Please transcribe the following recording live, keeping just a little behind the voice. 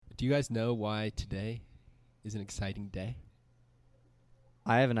Do you guys know why today is an exciting day?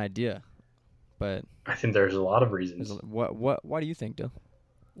 I have an idea, but I think there's a lot of reasons. why do you think, Dill?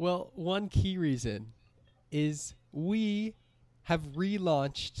 Well, one key reason is we have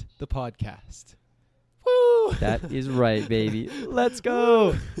relaunched the podcast. Woo! That is right, baby. Let's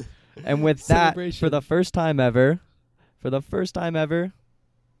go. And with that, for Celebration. the first time ever,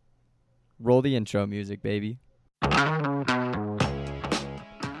 roll the intro music, baby.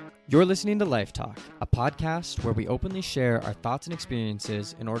 You're listening to Life Talk, a podcast where we openly share our thoughts and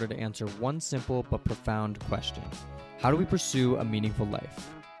experiences in order to answer one simple but profound question. How do we pursue a meaningful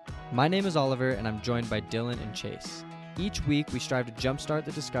life? My name is Oliver, and I'm joined by Dylan and Chase. Each week, we strive to jumpstart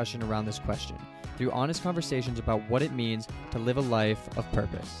the discussion around this question through honest conversations about what it means to live a life of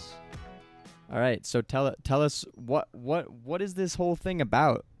purpose. All right, so tell us what is this whole thing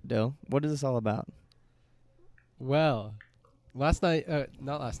about, Dill? What is this all about? Well, last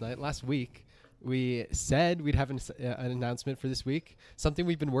week, we said we'd have an announcement for this week, something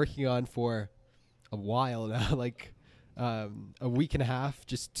we've been working on for a while now, like a week and a half,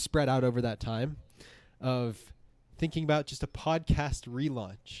 just spread out over that time of thinking about just a podcast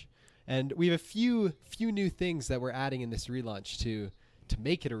relaunch. And we have a few new things that we're adding in this relaunch to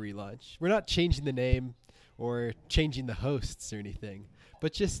make it a relaunch. We're not changing the name or changing the hosts or anything,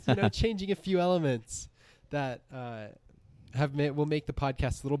 but just changing a few elements that will make the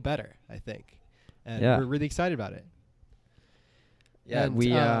podcast a little better, I think. And we're really excited about it. Yeah, and,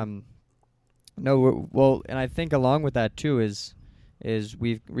 and I think along with that too is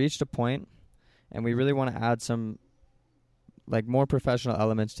we've reached a point, and we really want to add some like more professional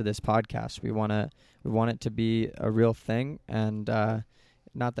elements to this podcast. We want it to be a real thing, and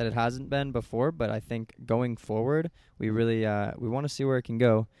not that it hasn't been before, but I think going forward, we really we want to see where it can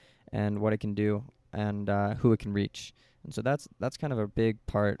go, and what it can do, and who it can reach. And so that's kind of a big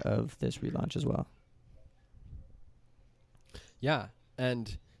part of this relaunch as well. Yeah,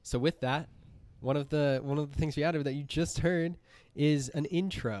 and so with that, one of the things we added that you just heard is an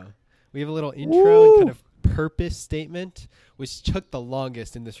intro. We have a little intro and kind of purpose statement, which took the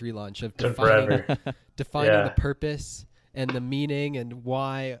longest in this relaunch of defining the purpose and the meaning and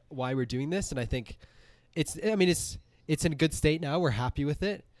why we're doing this. And I think it's in a good state now. We're happy with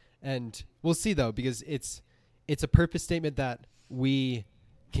it, and we'll see though, because it's a purpose statement that we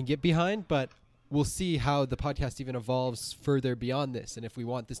can get behind, but we'll see how the podcast even evolves further beyond this, and if we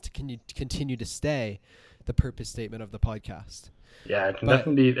want this to continue to stay the purpose statement of the podcast. Yeah, it can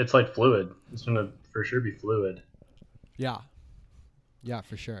definitely be. It's like fluid. It's going to for sure be fluid. Yeah,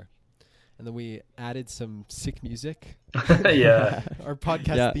 for sure. And then we added some sick music. Yeah. Our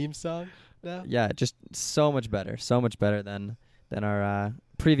podcast theme song now. Yeah, just so much better than our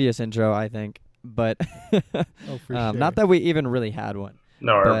previous intro, I think. But for sure. Not that we even really had one.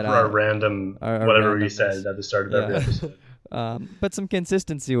 No, our random whatever we said at the start of every episode. But some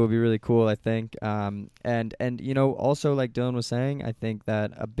consistency will be really cool, I think. And also like Dylan was saying, I think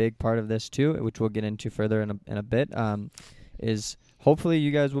that a big part of this too, which we'll get into further in a bit, is hopefully you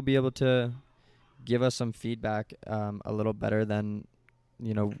guys will be able to give us some feedback a little better than,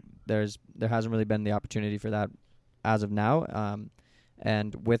 there hasn't really been the opportunity for that as of now.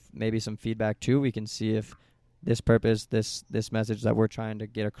 And with maybe some feedback too, we can see if this purpose, this message that we're trying to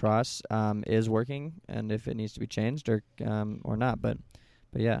get across is working, and if it needs to be changed or not. But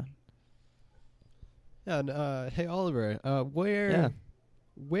yeah. Yeah, and hey Oliver,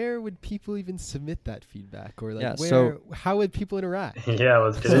 where would people even submit that feedback, or how would people interact? Yeah,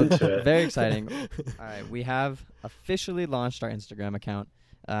 let's get into it. Very exciting. All right, we have officially launched our Instagram account.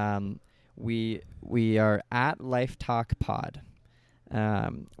 We are at Life Talk Pod,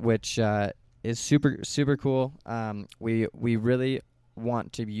 which is super cool. We really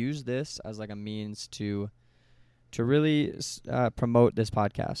want to use this as like a means to really promote this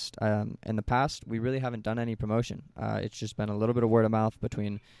podcast. In the past, we really haven't done any promotion. It's just been a little bit of word of mouth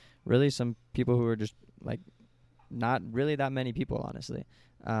between really some people who are just like not really that many people, honestly.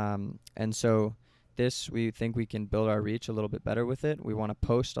 And so we think we can build our reach a little bit better with it. We want to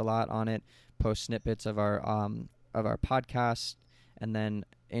post a lot on it, post snippets of our podcast, and then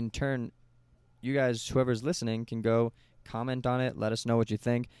in turn, you guys, whoever's listening, can go comment on it, let us know what you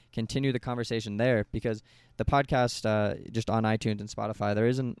think, continue the conversation there, because the podcast just on iTunes and Spotify, there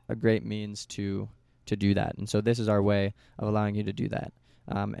isn't a great means to do that. And so this is our way of allowing you to do that.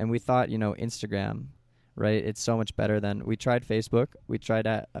 And we thought, Instagram, right? It's so much better than, we tried Facebook.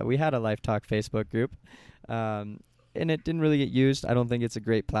 We had a Life Talk Facebook group, and it didn't really get used. I don't think it's a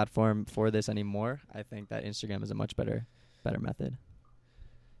great platform for this anymore. I think that Instagram is a much better method.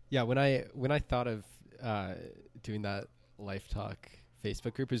 Yeah, when I thought of doing that Life Talk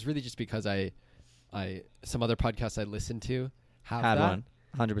Facebook group is really just because some other podcasts I listened to had that. One,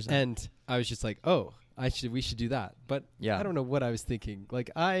 100%. And I was just like, oh, we should do that. But yeah. I don't know what I was thinking. Like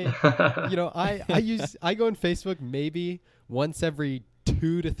I go on Facebook maybe once every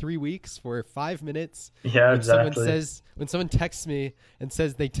 2 to 3 weeks for 5 minutes. Yeah, exactly. When someone texts me and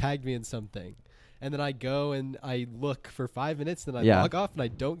says they tagged me in something, and then I go and I look for 5 minutes, then I log off and I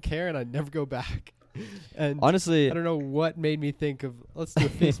don't care and I never go back. And honestly, I don't know what made me think of let's do a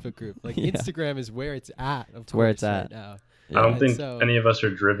Facebook group. Like Instagram is where it's at. It's where it's at right now. Yeah. I don't think any of us are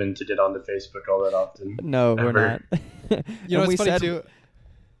driven to get onto Facebook all that often. No, we're not. You know, it's funny too.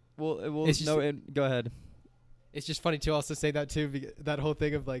 Go ahead. It's just funny to also say that too, that whole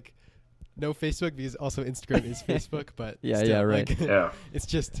thing of like no Facebook, because also Instagram is Facebook, but right. Like, it's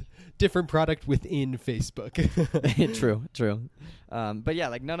just different product within Facebook. True. But yeah,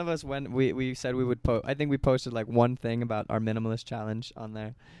 like none of us we said we would post. I think we posted like one thing about our minimalist challenge on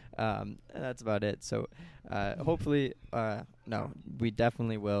there. And that's about it. So hopefully, we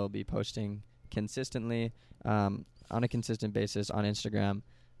definitely will be posting consistently on a consistent basis on Instagram,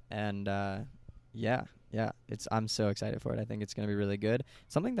 and I'm so excited for it. I think it's going to be really good.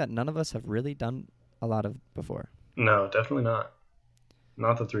 Something that none of us have really done a lot of before. No, definitely not.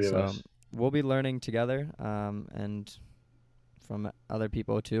 Not the three of us. We'll be learning together, and from other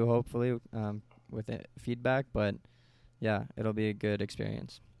people too, hopefully, with feedback. But yeah, it'll be a good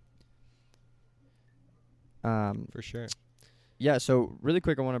experience. For sure. Yeah, so really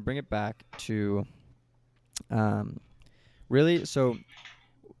quick, I want to bring it back to so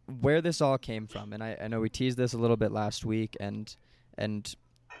where this all came from. And I know we teased this a little bit last week, and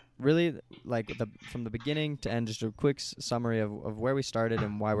really like from the beginning to end, just a quick summary of where we started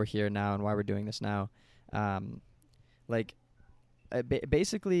and why we're here now and why we're doing this now.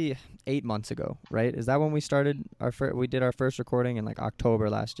 Basically 8 months ago, right? Is that when we started we did our first recording in like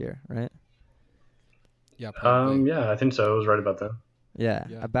October last year, right? Yeah, probably. Yeah, I think so. It was right about then. Yeah.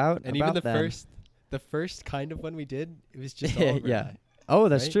 And even the first kind of one we did, it was just all over that. Oh,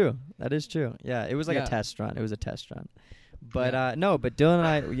 that's right? true. That is true. Yeah, it was like a test run. It was a test run. But but Dylan and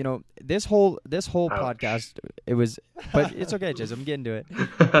I, this whole podcast, it was, but it's okay, Jez, I'm getting to it.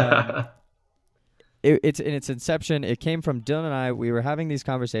 It's in its inception, it came from Dylan and I. We were having these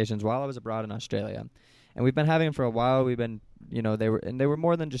conversations while I was abroad in Australia, and we've been having them for a while. We've been, they were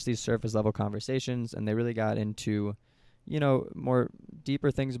more than just these surface level conversations, and they really got into, more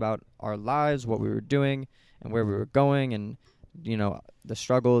deeper things about our lives, what we were doing, and where we were going, and the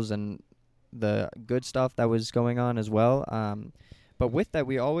struggles and the good stuff that was going on as well. But with that,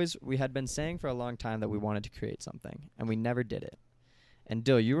 we had been saying for a long time that we wanted to create something, and we never did it. And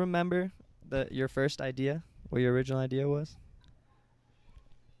Dill, you remember your first idea? What your original idea was?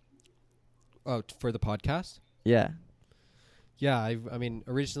 Oh, for the podcast? Yeah. Yeah, I mean,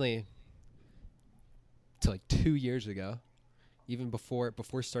 originally, to like 2 years ago, even before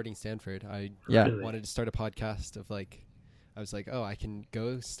starting Stanford, I wanted to start a podcast of like, I was like, oh, I can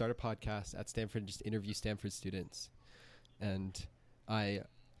go start a podcast at Stanford and just interview Stanford students. And I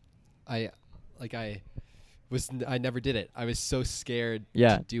never did it. I was so scared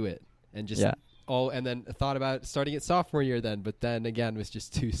to do it, and just and then thought about starting it sophomore year then, but then again was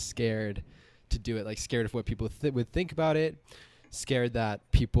just too scared to do it. Like scared of what people would think about it, scared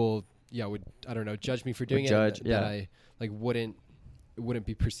that people would, I don't know, judge me for doing it. That I like wouldn't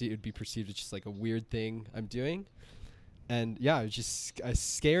be perceived. It would be perceived as just like a weird thing I'm doing. And I was just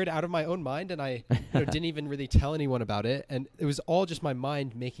scared out of my own mind, and I didn't even really tell anyone about it. And it was all just my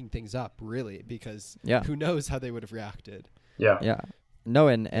mind making things up, really, because who knows how they would have reacted. Yeah. Yeah. No,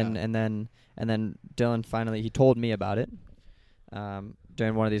 and then Dylan finally, he told me about it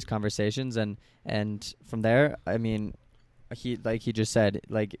during one of these conversations, and from there, I mean, he just said,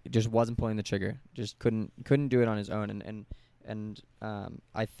 like, just wasn't pulling the trigger, just couldn't do it on his own, and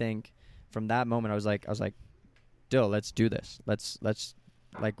I think from that moment I was like, Dill, let's do this. Let's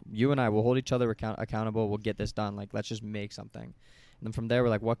like, you and I will hold each other accountable. We'll get this done. Like, let's just make something. And then from there, we're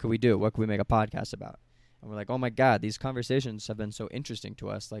like, what could we do? What could we make a podcast about? And we're like, oh my God, these conversations have been so interesting to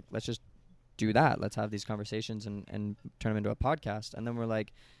us. Like, let's just do that. Let's have these conversations and turn them into a podcast. And then we're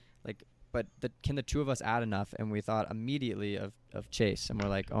like, but can the two of us add enough? And we thought immediately of Chase. And we're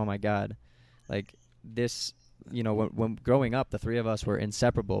like, oh my God, like this. When growing up, the three of us were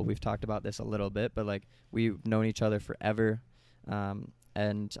inseparable. We've talked about this a little bit, but like we've known each other forever,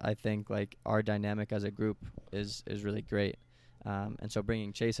 and I think like our dynamic as a group is really great. And so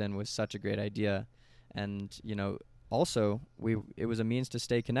bringing Chase in was such a great idea, and also it was a means to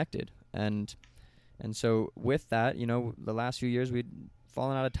stay connected, and so with that, the last few years we'd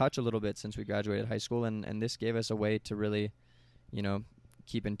fallen out of touch a little bit since we graduated high school, and this gave us a way to really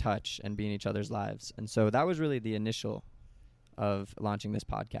keep in touch and be in each other's lives. And so that was really the initial of launching this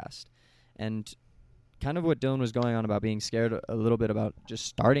podcast. And kind of what Dylan was going on about being scared a little bit about just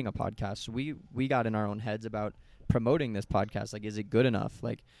starting a podcast, we got in our own heads about promoting this podcast. Like, is it good enough?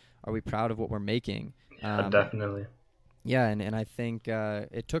 Like, are we proud of what we're making? Yeah, definitely. Yeah, and I think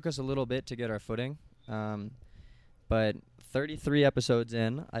it took us a little bit to get our footing. But 33 episodes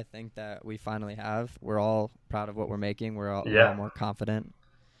in, I think that we finally have. We're all proud of what we're making. We're all more confident.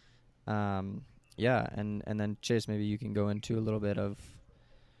 And then Chase, maybe you can go into a little bit of,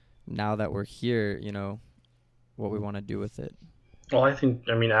 now that we're here, what we want to do with it. Well,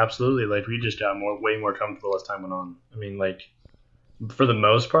 absolutely. Like, we just got way more comfortable as time went on. I mean, like, for the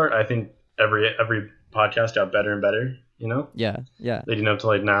most part, I think every podcast got better and better, Yeah. Leading up to,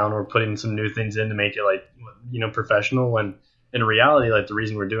 like, now, and we're putting some new things in to make it, like, professional. When in reality, like, the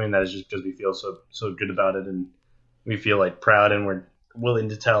reason we're doing that is just because we feel so good about it, and we feel, like, proud, and we're willing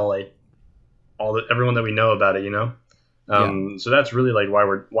to tell, like, everyone that we know about it, So that's really, like, why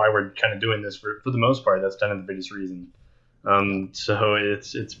we're kind of doing this for the most part. That's kind of the biggest reason. So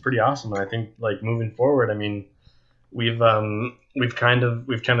it's pretty awesome. And I think, like, moving forward, I mean, we've kind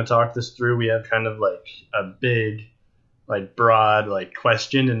of talked this through. We have kind of, like, a big, like, broad, like,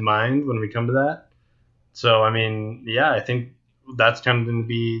 question in mind when we come to that. So, I mean, yeah, I think that's kind of going to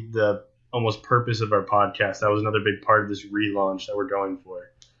be the almost purpose of our podcast. That was another big part of this relaunch that we're going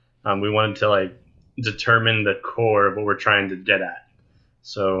for. We wanted to, like, determine the core of what we're trying to get at.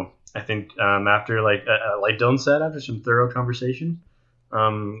 So I think after, like Dylan said, after some thorough conversation,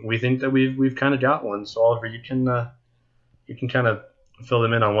 we think that we've kind of got one. So Oliver, you can kind of fill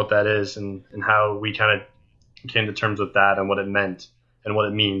them in on what that is and how we kind of came to terms with that and what it meant and what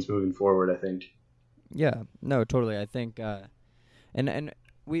it means moving forward, I think. Yeah, no, totally. I think, and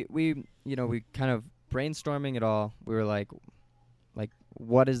we kind of brainstorming it all. We were like,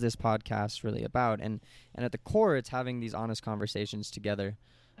 what is this podcast really about? And at the core, it's having these honest conversations together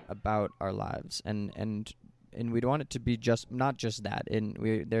about our lives. And we don't want it to be not just that.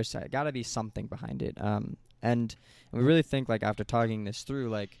 And there's got to be something behind it. And we really think, like, after talking this through,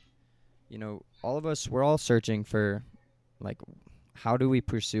 like, all of us, we're all searching for, like, how do we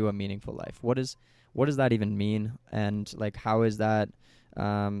pursue a meaningful life? What does that even mean? And, like, how is that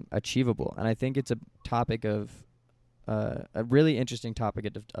achievable? And I think it's a topic of a really interesting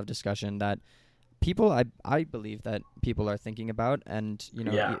topic of discussion that people, I believe that people are thinking about, and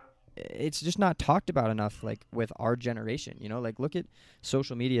it's just not talked about enough, like, with our generation. Like, look at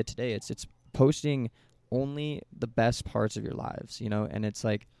social media today. It's posting only the best parts of your lives, and it's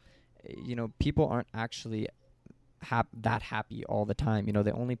like, people aren't actually that happy all the time.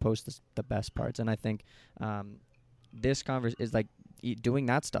 They only post the best parts, and I think this conversation is like, doing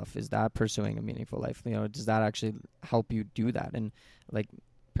that stuff, is that pursuing a meaningful life? Does that actually help you do that? And, like,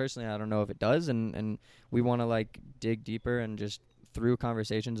 personally, I don't know if it does, and we want to, like, dig deeper and just through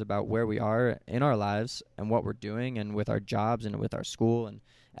conversations about where we are in our lives and what we're doing and with our jobs and with our school and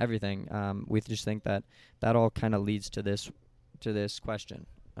everything. We just think that all kind of leads to this question.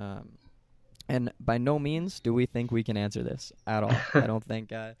 And by no means do we think we can answer this at all. I don't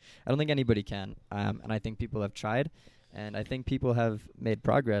think anybody can. And I think people have tried. And I think people have made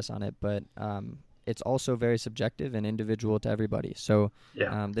progress on it, but it's also very subjective and individual to everybody. So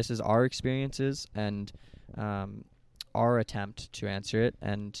this is our experiences and our attempt to answer it,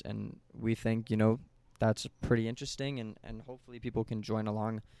 and we think, that's pretty interesting, and hopefully people can join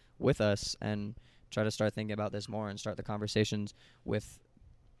along with us and try to start thinking about this more and start the conversations with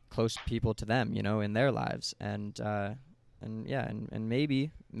close people to them, in their lives. And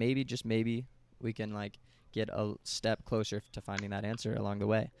maybe, just maybe, we can, like, get a step closer to finding that answer along the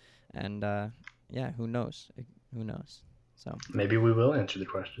way. And who knows? So maybe we will answer the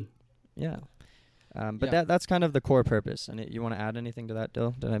question. Yeah. That's kind of the core purpose. And you want to add anything to that,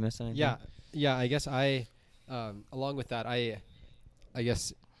 Dill? Did I miss anything? Yeah. I guess along with that, I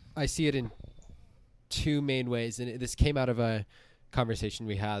guess I see it in two main ways. And this came out of a conversation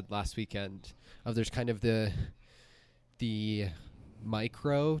we had last weekend of there's kind of the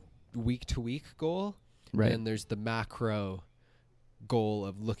micro week to week goal. Right. And there's the macro goal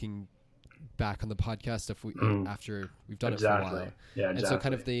of looking back on the podcast after we've done it for a while. Yeah, exactly. And so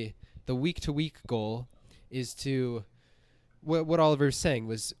kind of the week to week goal is to what Oliver was saying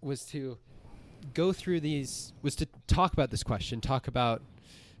was to go through was to talk about this question, talk about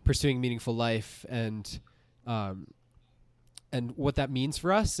pursuing meaningful life and what that means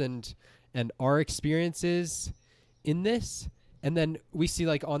for us and our experiences in this. And then we see,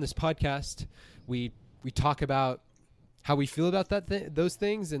 like, on this podcast, we talk about how we feel about those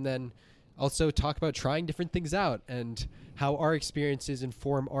things, and then also talk about trying different things out and how our experiences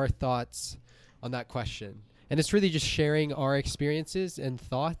inform our thoughts on that question. And it's really just sharing our experiences and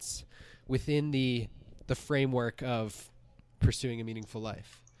thoughts within the framework of pursuing a meaningful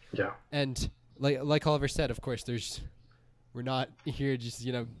life. Yeah. And like Oliver said, of course, we're not here just,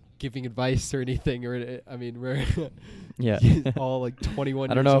 giving advice or anything, or I mean, we're all like 21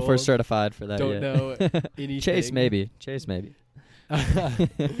 I don't years know if we're old, certified for that don't yet. know anything. Chase maybe.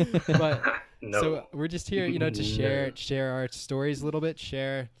 But No. so we're just here, to share our stories a little bit,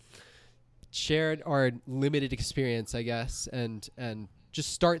 share our limited experience, I guess, and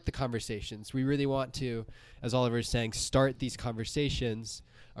just start the conversations. We really want to, as Oliver is saying, start these conversations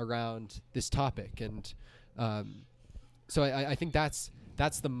around this topic. And so I think that's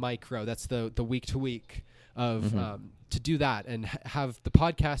the micro, that's the week to week of to do that and have the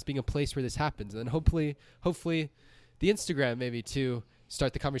podcast being a place where this happens. And then hopefully the Instagram maybe to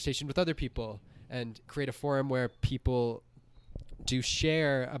start the conversation with other people and create a forum where people can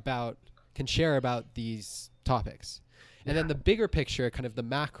share about these topics. And then the bigger picture, kind of the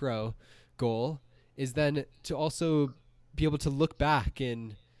macro goal, is then to also be able to look back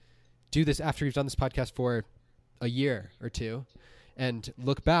and do this after we've done this podcast for a year or two, and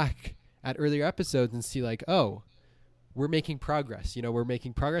look back at earlier episodes and see like, oh, we're making progress. We're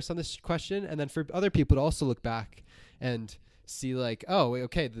making progress on this question. And then for other people to also look back and see like, oh,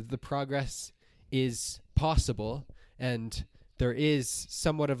 okay, the progress is possible, and there is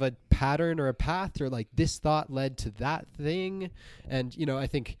somewhat of a pattern or a path, or like this thought led to that thing. And, I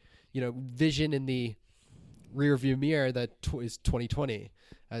think, vision in the rear view mirror that is 2020,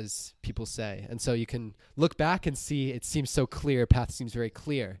 as people say. And so you can look back and see, it seems so clear, path seems very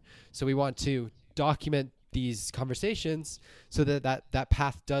clear. So we want to document these conversations so that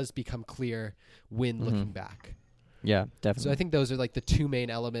path does become clear when looking back. Yeah, definitely. So I think those are like the two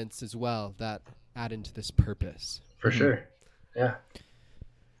main elements as well that add into this purpose. For sure. Yeah.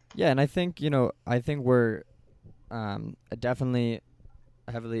 Yeah, and I think we're definitely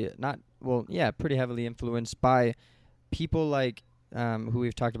pretty heavily influenced by people like who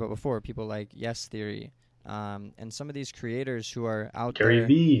we've talked about before, people like Yes Theory, and some of these creators who are out there. Gary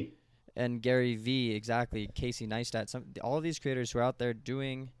Vee. And Gary Vee, exactly. Casey Neistat. All of these creators who are out there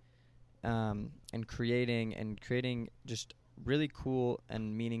doing and creating just really cool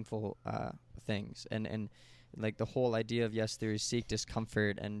and meaningful things. And like the whole idea of Yes Theory, seek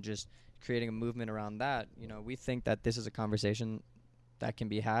discomfort, and just creating a movement around that. We think that this is a conversation that can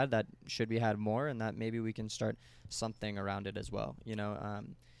be had, that should be had more, and that maybe we can start something around it as well,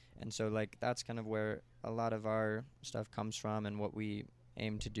 and so like that's kind of where a lot of our stuff comes from and what we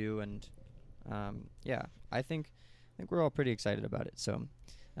aim to do. And I think we're all pretty excited about it. So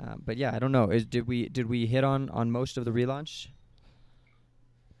but yeah, I don't know, did we hit on most of the relaunch?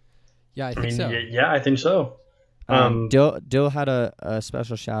 Yeah, I think so. Yeah, I think so. Dill had a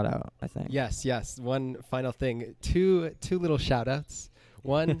special shout out, I think. Yes. One final thing. Two little shout outs.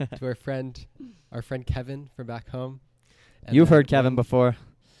 One to our friend Kevin from back home. And You've heard Kevin before.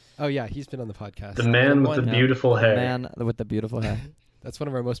 Oh yeah, he's been on the podcast. The man with the beautiful hair. The man with the beautiful hair. That's one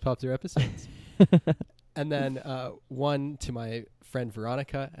of our most popular episodes. And then one to my friend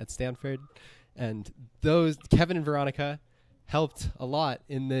Veronica at Stanford. And Kevin and Veronica helped a lot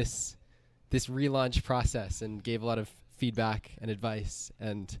in this relaunch process and gave a lot of feedback and advice.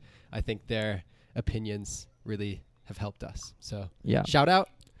 And I think their opinions really have helped us. So yeah, shout out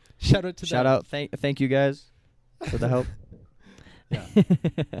to them. Thank you guys for the help. Yeah.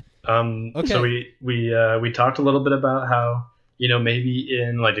 Okay. So we talked a little bit about how, maybe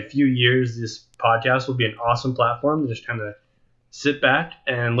in like a few years, this podcast will be an awesome platform to just kind of sit back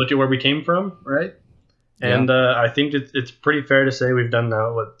and look at where we came from, right? And I think it's pretty fair to say we've done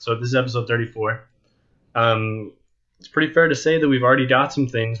now. So this is episode 34. It's pretty fair to say that we've already got some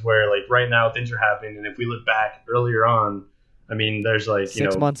things where, like, right now things are happening, and if we look back earlier on, I mean, there's like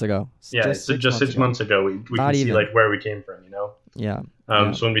 6 months ago. Yeah, just 6 months ago, we can see like where we came from, Yeah.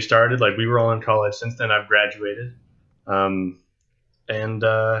 So when we started, like, we were all in college. Since then, I've graduated. I'm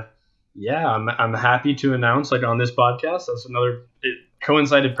happy to announce, like, on this podcast, it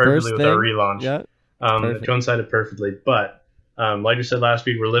coincided perfectly with our relaunch. Yeah. It coincided perfectly. But like we said last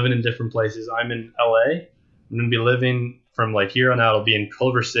week, we're living in different places. I'm in LA. I'm going to be living from like here on out. I'll be in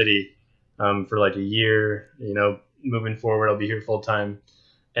Culver City for like a year. Moving forward, I'll be here full time.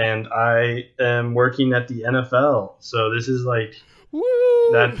 And I am working at the NFL. So this is like, woo!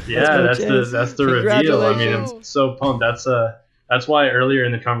 That's the reveal. I mean, I'm so pumped. That's why earlier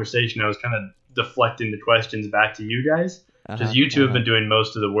in the conversation I was kind of deflecting the questions back to you guys, because you two have been doing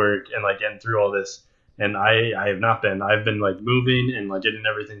most of the work and like getting through all this. and I have not been. I've been like moving and like getting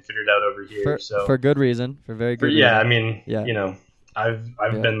everything figured out over here. For good reason, for very good reason. Yeah, I mean, Yeah. you know, I've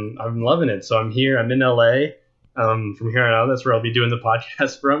been loving it. So I'm here. I'm in LA. From here on out, that's where I'll be doing the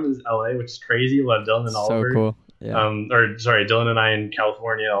podcast from, is LA, which is crazy. We'll have Dylan and Oliver. So cool. Yeah. Dylan and I in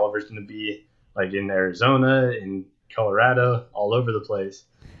California. Oliver's going to be like in Arizona, in Colorado, all over the place.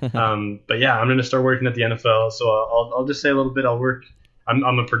 But yeah, I'm going to start working at the NFL. So I'll just say a little bit.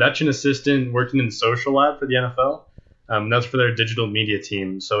 I'm a production assistant working in the social lab for the NFL. That's for their digital media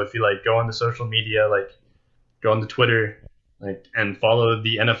team. So if you like go on the social media, like go on the Twitter, like, and follow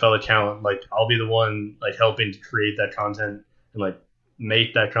the NFL account, like I'll be the one like helping to create that content and like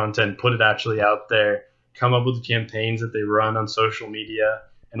make that content, put it actually out there, come up with the campaigns that they run on social media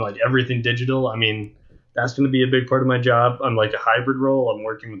and like everything digital. I mean, that's going to be a big part of my job. I'm like a hybrid role. I'm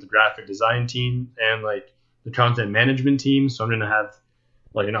working with the graphic design team and like the content management team. So I'm going to have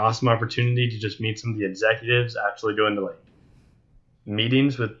like an awesome opportunity to just meet some of the executives, actually go into like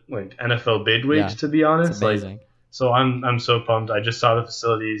meetings with like NFL bigwigs, to be honest. It's amazing. Like, so I'm so pumped. I just saw the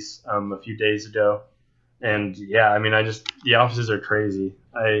facilities a few days ago, and yeah, I mean, the offices are crazy.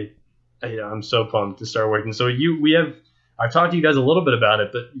 I'm so pumped to start working. So I've talked to you guys a little bit about it,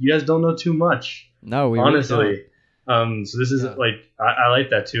 but you guys don't know too much. No, we honestly. Really don't. So this is like I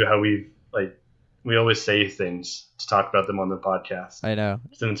like that too. How we always say things to talk about them on the podcast. I know.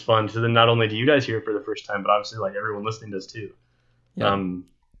 So it's fun. So then not only do you guys hear it for the first time, but obviously like everyone listening does too. Yeah.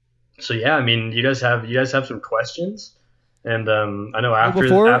 So yeah, I mean, you guys have some questions, and I know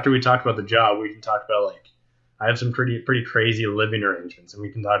after we talk about the job, we can talk about like I have some pretty crazy living arrangements, and we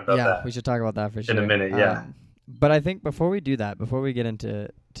can talk about that. Yeah, we should talk about that for sure in a minute. Yeah. But I think before we do that, before we get into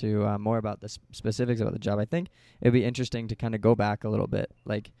more about the specifics about the job, I think it'd be interesting to kind of go back a little bit,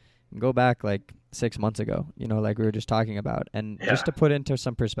 like 6 months ago, you know, like we were just talking about, and just to put into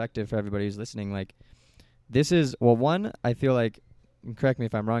some perspective for everybody who's listening, like this is, well, one, I feel like, and correct me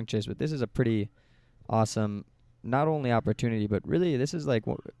if I'm wrong, Chase, but this is a pretty awesome, not only opportunity, but really this is like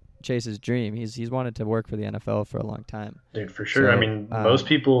Chase's dream. He's wanted to work for the NFL for a long time. Dude, for sure. So, I mean, most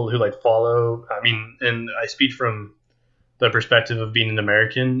people who like follow, I mean, and I speak from the perspective of being an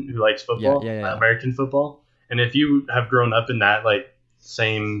American who likes football, American football. And if you have grown up in that like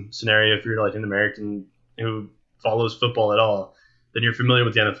same scenario, if you're like an American who follows football at all, then you're familiar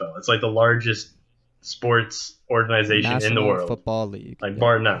with the NFL. It's like the largest sports organization in the world, football league, like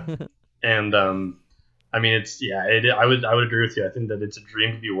bar none. And I mean, I would agree with you. I think that it's a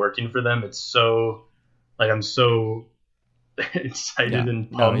dream to be working for them. It's so like I'm so excited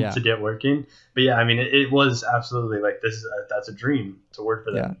and pumped to get working. But yeah, I mean, it was absolutely like that's a dream to work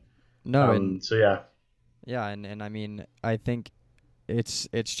for them. So yeah, and I mean, I think it's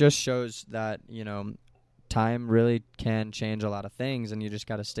just shows that, you know, time really can change a lot of things, and you just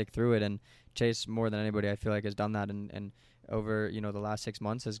got to stick through it. And Chase, more than anybody, I feel like has done that, and over, you know, the last 6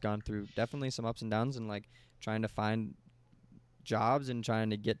 months has gone through definitely some ups and downs, and like trying to find jobs and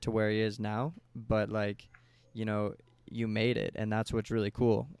trying to get to where he is now. But like, you know, you made it, and that's what's really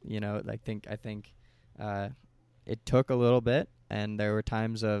cool. You know, I think it took a little bit, and there were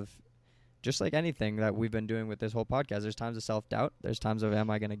times of, just like anything that we've been doing with this whole podcast, there's times of self-doubt. There's times of,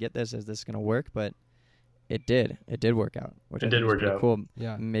 am I going to get this? Is this going to work? But it did work out. Which it did work out. Cool.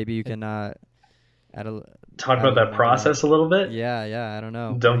 Yeah. Maybe you can talk about that process a little bit. Yeah. I don't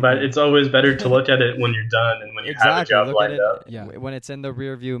know. It's always better to look at it when you're done and when you have a job lined up. Yeah. When it's in the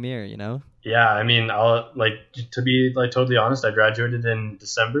rear view mirror, you know? Yeah. I mean, to be like totally honest, I graduated in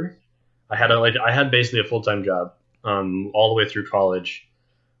December. I had basically a full-time job, all the way through college.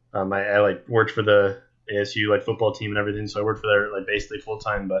 I like worked for the ASU like football team and everything. So I worked for their like basically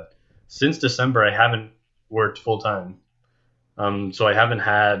full-time, but since December, I haven't worked full-time. So I haven't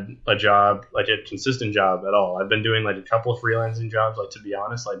had a job, like a consistent job at all. I've been doing like a couple of freelancing jobs, like, to be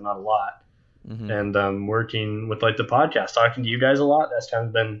honest, like not a lot. Mm-hmm. And working with like the podcast, talking to you guys a lot. That's kind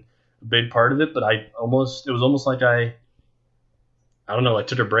of been a big part of it. But it was almost like I don't know, like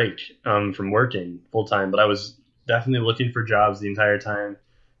took a break from working full time. But I was definitely looking for jobs the entire time,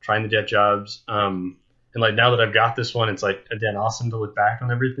 trying to get jobs. And like now that I've got this one, it's like, again, awesome to look back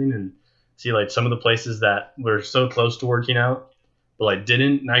on everything and see like some of the places that were so close to working out, but like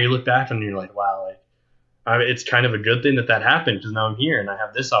didn't. Now you look back and you're like, wow, like it's kind of a good thing that happened, because now I'm here and I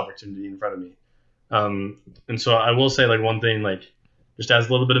have this opportunity in front of me. And so I will say like one thing, like just as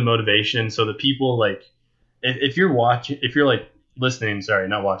a little bit of motivation. So the people like, if you're like listening, sorry,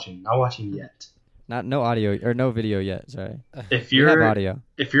 not watching yet. No audio or no video yet. Sorry. If you have audio,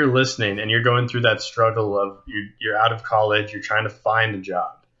 if you're listening and you're going through that struggle of you're out of college, you're trying to find a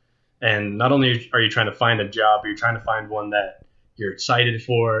job, and not only are you trying to find a job, but you're trying to find one that you're excited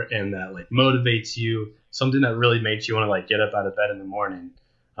for and that like motivates you, something that really makes you want to like get up out of bed in the morning.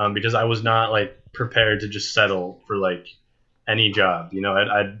 Because I was not like prepared to just settle for like any job. You know,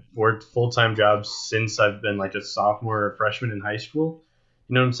 I'd worked full-time jobs since I've been like a sophomore or freshman in high school.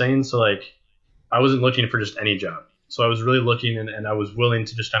 You know what I'm saying? So like I wasn't looking for just any job. So I was really looking, and I was willing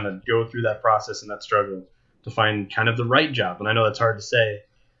to just kind of go through that process and that struggle to find kind of the right job. And I know that's hard to say.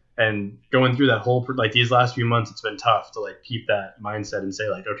 And going through that whole, like these last few months, it's been tough to like keep that mindset and say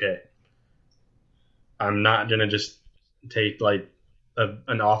like, okay, I'm not going to just take like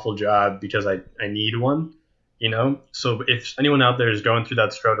an awful job because I need one, you know? So if anyone out there is going through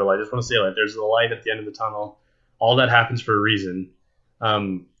that struggle, I just want to say like, there's a light at the end of the tunnel. All that happens for a reason.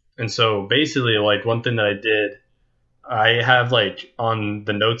 And so basically like one thing that I did, I have like on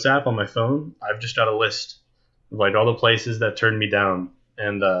the notes app on my phone, I've just got a list of like all the places that turned me down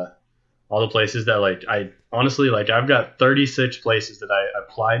and all the places that like I honestly like I've got 36 places that I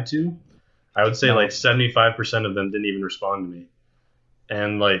applied to. I would say like 75% of them didn't even respond to me.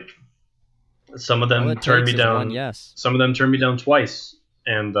 And like some of them turned me down. Yes. Some of them turned me down twice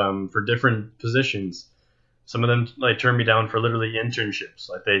and for different positions. Some of them like turned me down for literally internships.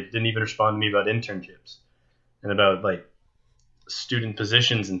 Like they didn't even respond to me about internships and about like student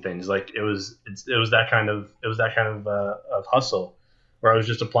positions and things. Like it was that kind of hustle where I was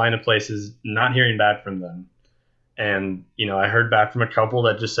just applying to places, not hearing back from them. And, you know, I heard back from a couple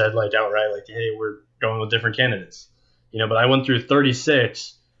that just said like outright, like, hey, we're going with different candidates, you know, but I went through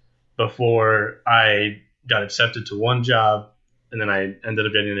 36 before I got accepted to one job. And then I ended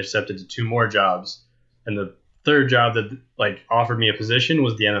up getting accepted to 2 more jobs. And the third job that like offered me a position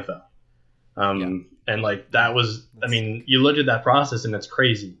was the NFL. And like, that was, I mean, you look at that process and it's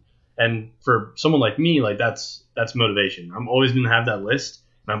crazy. And for someone like me, like that's motivation. I'm always going to have that list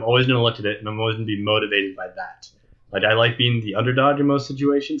and I'm always going to look at it and I'm always going to be motivated by that. Like I like being the underdog in most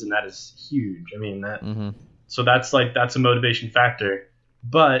situations and that is huge. I mean that, So that's a motivation factor.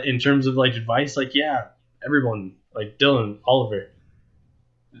 But in terms of like advice, like, yeah, everyone like Dylan, Oliver,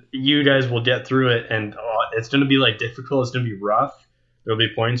 you guys will get through it and it's going to be like difficult. It's going to be rough. There'll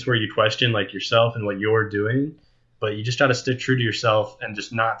be points where you question like yourself and what you're doing, but you just got to stick true to yourself and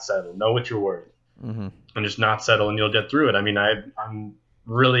just not settle. Know what you're worth and just not settle and you'll get through it. I mean, I'm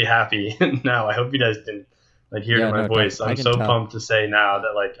really happy now. I hope you guys can like hear my voice. I'm so pumped to say now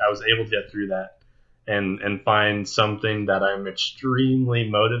that like I was able to get through that and find something that I'm extremely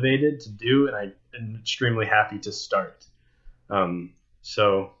motivated to do and I'm extremely happy to start.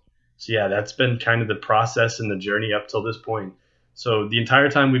 So yeah, that's been kind of the process and the journey up till this point. So the entire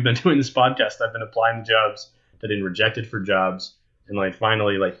time we've been doing this podcast, I've been applying to jobs, getting rejected for jobs, and like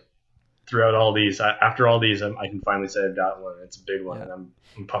finally, like throughout all these, after all these, I can finally say I've got one. It's a big one, and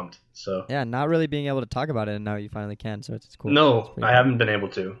I'm pumped. So yeah, not really being able to talk about it, and now you finally can. So it's cool. No, I haven't been able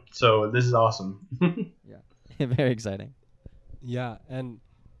to. So this is awesome. Yeah, very exciting. Yeah, and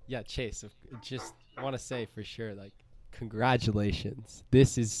yeah, Chase, just want to say for sure, like, congratulations.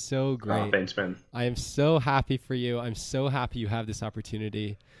 This is so great. Oh, thanks, man. I am so happy for you. I'm so happy you have this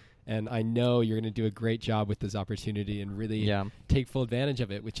opportunity. And I know you're going to do a great job with this opportunity and really take full advantage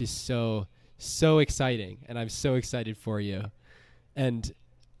of it, which is so, so exciting. And I'm so excited for you. And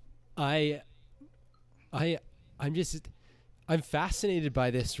I'm fascinated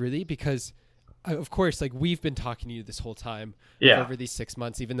by this really because of course, like we've been talking to you this whole time over these 6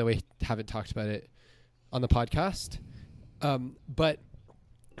 months, even though we haven't talked about it on the podcast. But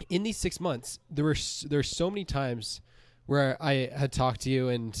in these 6 months, there's so many times where I had talked to you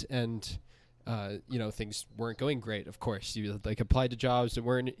and you know, things weren't going great. Of course, you like applied to jobs and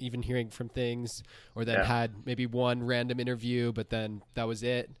weren't even hearing from things, or then had maybe one random interview, but then that was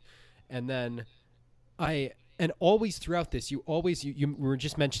it. And then and always throughout this, you were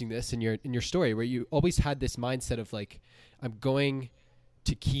just mentioning this in your story where you always had this mindset of like, I'm going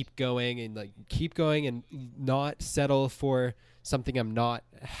to keep going and not settle for something I'm not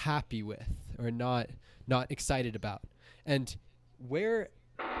happy with or not excited about. And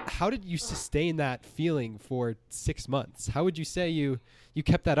how did you sustain that feeling for 6 months? How would you say you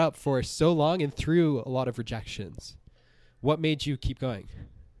kept that up for so long and through a lot of rejections? What made you keep going?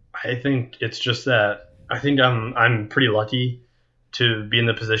 I think it's just that I think I'm pretty lucky to be in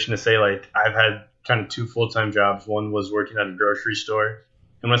the position to say like I've had kind of 2 full-time jobs. One was working at a grocery store.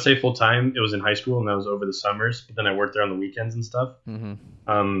 And when I say full-time, it was in high school and that was over the summers, but then I worked there on the weekends and stuff.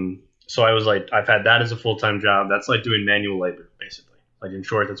 So I was like, I've had that as a full-time job. That's like doing manual labor, basically. Like in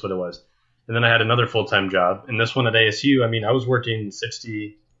short, that's what it was. And then I had another full-time job. And this one at ASU, I mean, I was working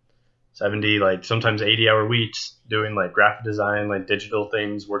 60, 70, like sometimes 80-hour weeks doing like graphic design, like digital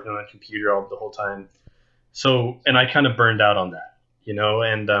things, working on a computer the whole time. So, and I kind of burned out on that. you know,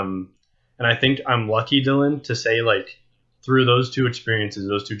 and I think I'm lucky, Dylan, to say like through those two experiences,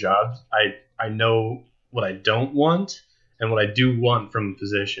 those two jobs, I know what I don't want and what I do want from a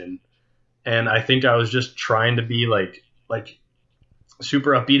position. And I think I was just trying to be like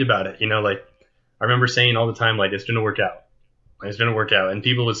super upbeat about it, you know, like I remember saying all the time like it's gonna work out. Like, it's gonna work out. And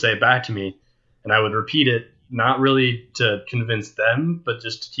people would say it back to me and I would repeat it, not really to convince them, but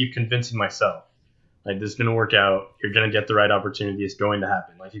just to keep convincing myself. Like this is gonna work out, you're gonna get the right opportunity, it's going to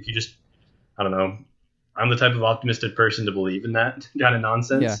happen. Like if you just I don't know, I'm the type of optimistic person to believe in that kind of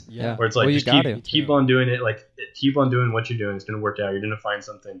nonsense. Yeah. Where it's like Well, you just gotta. keep on doing it, like keep on doing what you're doing. It's gonna work out. You're gonna find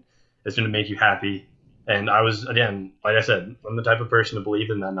something that's gonna make you happy. And I was again, like I said, I'm the type of person to believe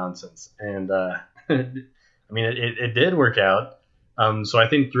in that nonsense. And I mean, it did work out. So I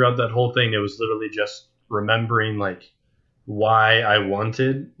think throughout that whole thing, it was literally just remembering like why I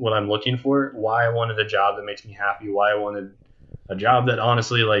wanted what I'm looking for, why I wanted a job that makes me happy, why I wanted a job that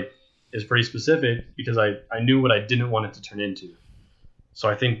honestly like is pretty specific because I knew what I didn't want it to turn into. So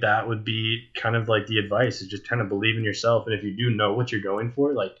I think that would be kind of like the advice is just kind of believe in yourself. And if you do know what you're going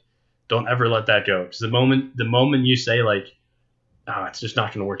for, like don't ever let that go. Because the moment you say like, oh, it's just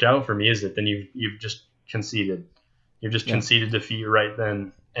not going to work out for me, is it? Then you've just conceded. You've just conceded defeat right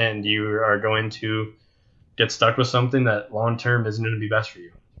then. And you are going to get stuck with something that long term isn't going to be best for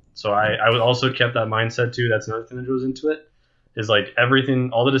you. So I would also kept that mindset too. That's another thing that goes into it. Is like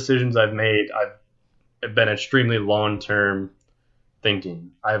everything, all the decisions I've made, I've been extremely long-term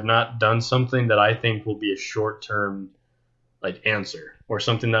thinking. I have not done something that I think will be a short-term like answer or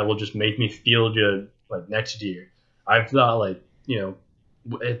something that will just make me feel good like next year. I've thought like, you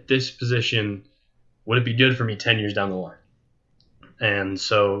know, at this position, would it be good for me 10 years down the line? And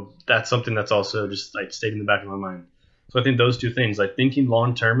so that's something that's also just like stayed in the back of my mind. So I think those two things, like thinking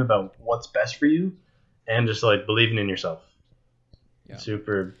long-term about what's best for you and just like believing in yourself. Yeah.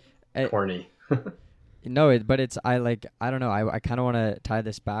 Super corny. No, but it's I don't know. I kind of want to tie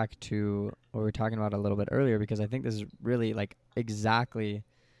this back to what we were talking about a little bit earlier because I think this is really like exactly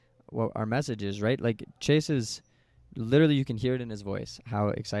what our message is, right? Like Chase is literally, you can hear it in his voice how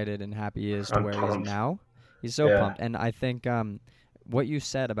excited and happy he is to where he is now. He's so pumped, and I think what you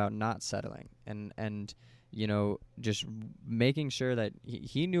said about not settling and you know, just making sure that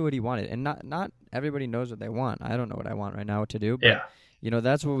he knew what he wanted, and not everybody knows what they want. I don't know what I want right now to do, but you know,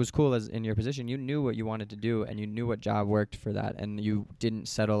 that's what was cool as in your position. You knew what you wanted to do, and you knew what job worked for that, and you didn't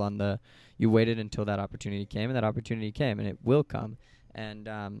settle on you waited until that opportunity came, and that opportunity came, and it will come.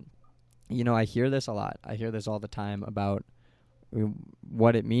 And you know, I hear this a lot. I hear this all the time about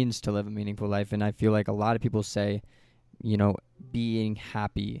what it means to live a meaningful life, and I feel like a lot of people say, you know, being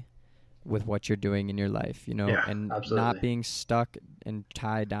happy with what you're doing in your life, you know, and absolutely. Not being stuck and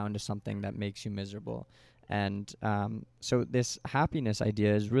tied down to something that makes you miserable. And so this happiness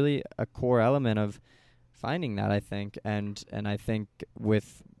idea is really a core element of finding that, I think. And I think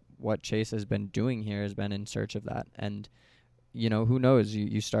with what Chase has been doing here has been in search of that. And, you know, who knows?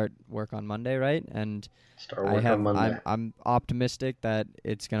 You start work on Monday, right? And on Monday. I'm optimistic that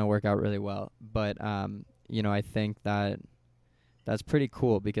it's going to work out really well. But, you know, I think that's pretty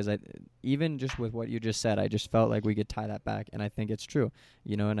cool because even just with what you just said, I just felt like we could tie that back, and I think it's true,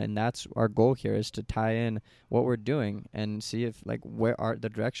 you know, and that's our goal here is to tie in what we're doing and see if like the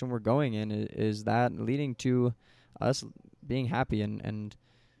direction we're going in is that leading to us being happy and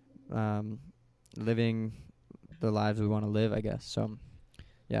living the lives we want to live, I guess. So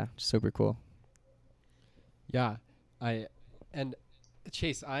yeah, super cool. Yeah. And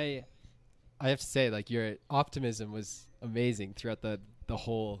Chase, I have to say, like, your optimism was amazing throughout the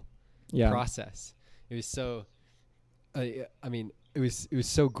whole process. It was so, I mean, it was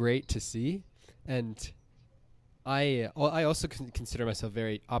so great to see. And I also consider myself a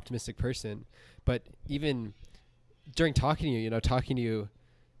very optimistic person, but even during talking to you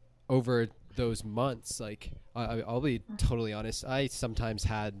over those months, like, I'll be totally honest, I sometimes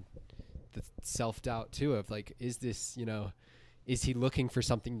had the self-doubt too of like, is this, you know, is he looking for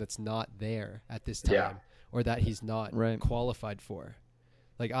something that's not there at this time or that he's not qualified for?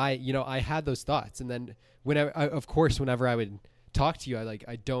 Like I had those thoughts. And then whenever I would talk to you, I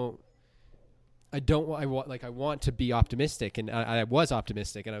want to be optimistic, and I was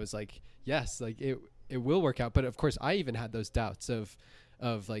optimistic, and I was like, yes, like it will work out. But of course I even had those doubts of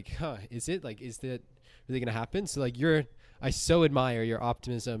like, is that really going to happen? So like I so admire your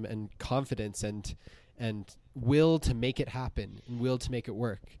optimism and confidence and will to make it happen and will to make it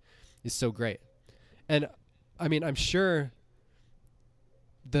work is so great. And I mean, I'm sure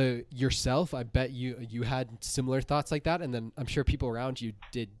yourself, I bet you had similar thoughts like that. And then I'm sure people around you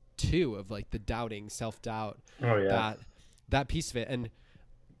did too, of like the doubting, self-doubt that piece of it. And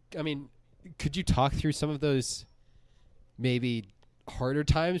I mean, could you talk through some of those maybe harder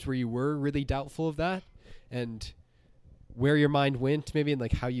times where you were really doubtful of that, and where your mind went maybe, and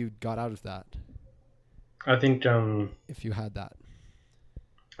like how you got out of that? I think If you had that.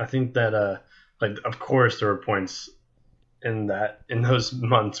 I think that like of course there were points in those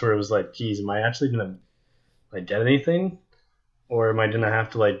months where it was like, geez, am I actually gonna like get anything, or am I gonna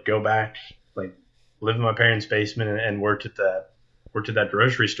have to like go back, like live in my parents' basement and work at that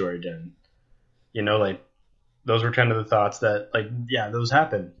grocery store again? You know, like those were kind of the thoughts that, like, yeah, those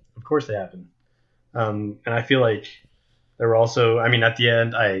happen. Of course they happen. And I feel like there were also, I mean, at the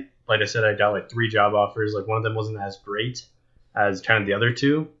end, like I said, I got like 3 job offers. Like one of them wasn't as great as kind of the other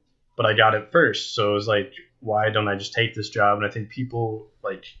 2, but I got it first. So it was like, why don't I just take this job? And I think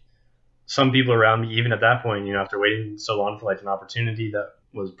some people around me, even at that point, you know, after waiting so long for like an opportunity that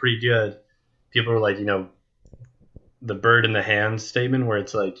was pretty good, people were like, you know, the bird in the hand statement, where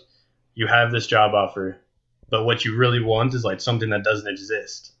it's like, you have this job offer, but what you really want is like something that doesn't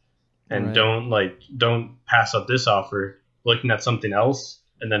exist. And Right. don't pass up this offer looking at something else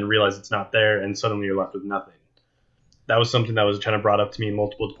and then realize it's not there, and suddenly you're left with nothing. That was something that was kind of brought up to me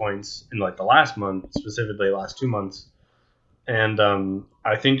multiple points in like the last month, specifically last 2 months. And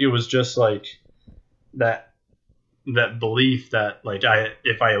I think it was just like that belief that like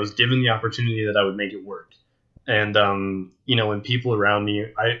if I was given the opportunity, that I would make it work. And you know, when people around me,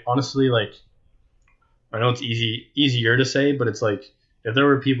 I honestly, like, I know it's easier to say, but it's like, if there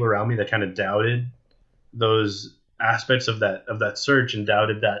were people around me that kind of doubted those aspects of that search, and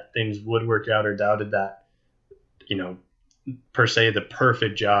doubted that things would work out, or doubted that, you know, per se the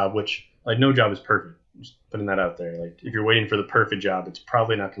perfect job, which like no job is perfect. Just putting that out there. Like if you're waiting for the perfect job, it's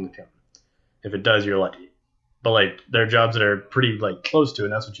probably not going to come. If it does, you're lucky. But like there are jobs that are pretty like close to it,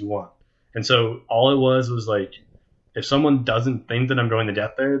 and that's what you want. And so all it was like, if someone doesn't think that I'm going to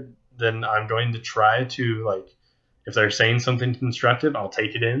get there, then I'm going to try to, like, if they're saying something constructive, I'll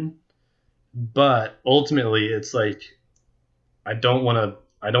take it in. But ultimately, it's like, I don't want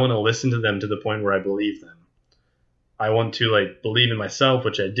to listen to them to the point where I believe them. I want to like believe in myself,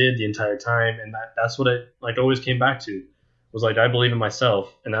 which I did the entire time, and that's what I like always came back to, was like, I believe in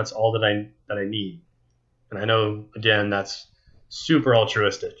myself, and that's all that I need. And I know, again, that's super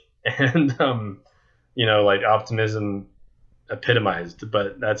altruistic and you know, like optimism epitomized,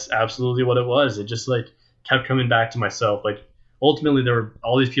 but that's absolutely what it was. It just like kept coming back to myself. Like ultimately there were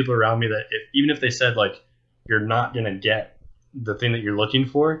all these people around me that even if they said like, you're not going to get the thing that you're looking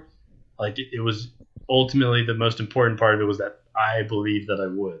for, like it was ultimately, the most important part of it was that I believed that I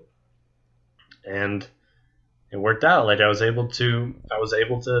would. And it worked out. Like I was able to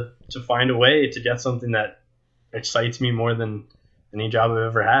find a way to get something that excites me more than any job I've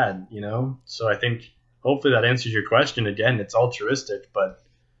ever had, you know? So I think hopefully that answers your question. Again, it's altruistic, but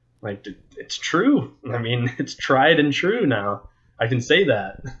like it's true. I mean, it's tried and true now. I can say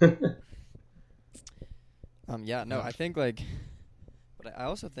that. Yeah, no, I think like, but I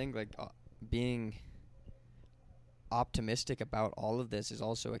also think like being optimistic about all of this is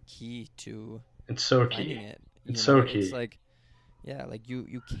also a key to It's so finding key. it. It's You know, so it's key. like, yeah, like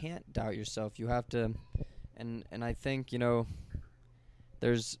you can't doubt yourself. You have to, and I think, you know,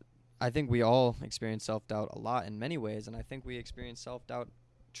 there's, I think we all experience self-doubt a lot in many ways, and I think we experience self-doubt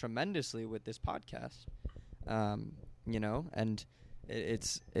tremendously with this podcast. You know, and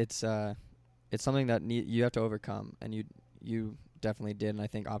it's something that you have to overcome, and you definitely did, and I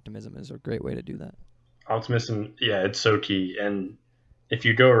think optimism is a great way to do that. Optimism, yeah, it's so key. And if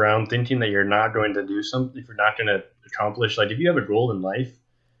you go around thinking that you're not going to do something, if you're not going to accomplish, like if you have a goal in life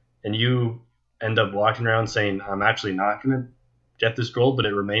and you end up walking around saying, I'm actually not going to get this goal, but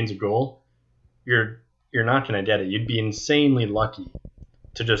it remains a goal, you're not going to get it. You'd be insanely lucky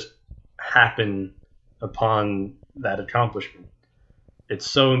to just happen upon that accomplishment. It's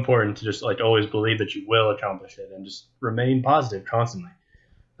so important to just like always believe that you will accomplish it, and just remain positive constantly.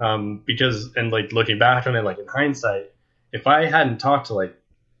 Because, and like looking back on it, like in hindsight, if I hadn't talked to like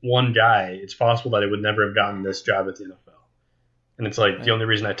one guy, it's possible that I would never have gotten this job at the NFL. And it's like the Right. only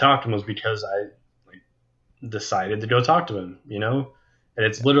reason I talked to him was because I like decided to go talk to him, you know. And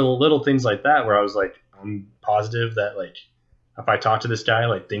it's Yeah. little things like that where I was like, I'm positive that like if I talk to this guy,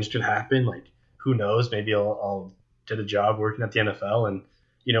 like things could happen. Like who knows? Maybe I'll get a job working at the NFL, and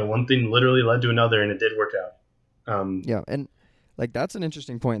you know, one thing literally led to another, and it did work out. Yeah, and like that's an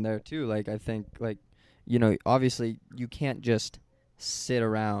interesting point there too. Like I think like, you know, obviously you can't just sit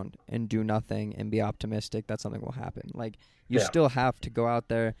around and do nothing and be optimistic that something will happen. Like you Yeah, still have to go out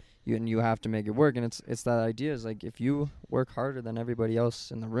there, and you have to make it work. And it's that idea is like, if you work harder than everybody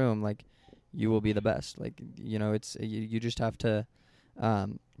else in the room, like you will be the best. Like, it's you just have to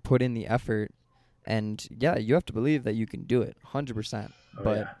put in the effort, and you have to believe that you can do it 100%. Oh,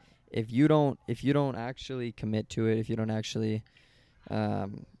 But yeah. if you don't actually commit to it, if you don't actually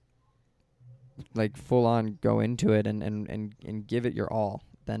like full on go into it and give it your all,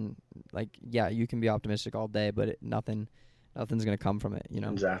 then you can be optimistic all day, but nothing's gonna come from it.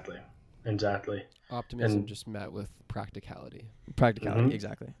 Exactly. Optimism And- just met with practicality Practicality, Mhm.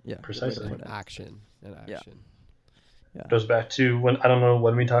 exactly. Yeah, Precisely. Good way to put it. action. Yeah. Goes back to when I don't know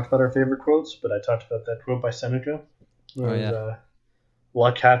when we talked about our favorite quotes, but I talked about that quote by Seneca. Oh, yeah.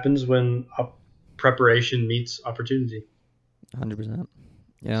 Luck happens when preparation meets opportunity. 100%.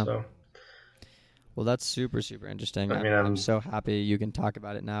 Yeah. So Well, that's super, super interesting. I mean, I'm so happy you can talk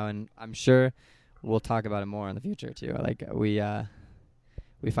about it now, and I'm sure we'll talk about it more in the future too. Like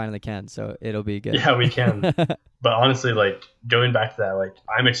we finally can, so it'll be good. yeah, we can. But honestly, like going back to that, like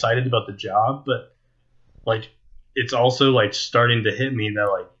I'm excited about the job, but like it's also like starting to hit me that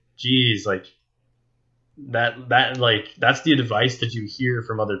like, geez, like that like that's the advice that you hear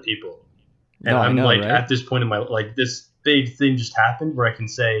from other people. And No, I I'm know, like right? at this point in my like this big thing just happened where I can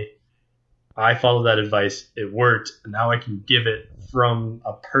say I followed that advice, it worked, and now I can give it from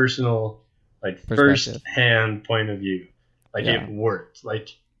a personal like Perspective. first hand point of view. Like Yeah. it worked. Like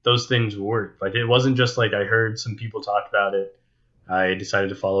those things worked. Like it wasn't just like I heard some people talk about it, I decided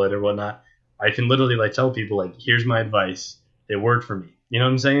to follow it or whatnot. I can literally like tell people like, here's my advice. It worked for me. You know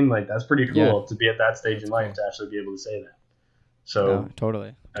what I'm saying? Like that's pretty cool Yeah. to be at that stage That's in life cool. to actually be able to say that. So No,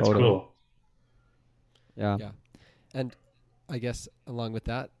 totally. that's totally. cool. Yeah. Yeah. And I guess along with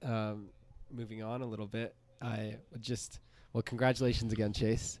that, moving on a little bit, I would congratulations again,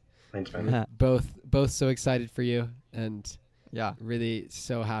 Chase. Thanks, man. Both so excited for you and Yeah. really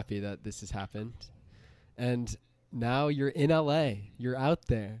so happy that this has happened. And now you're in LA. You're out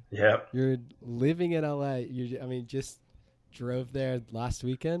there. Yep. You're living in LA. Just drove there last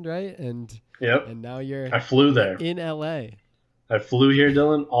weekend, right? And Yep. now you're I flew there. in LA. I flew here,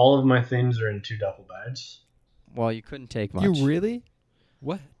 Dylan. All of my things are in 2 duffel bags. Well, you couldn't take much. You really?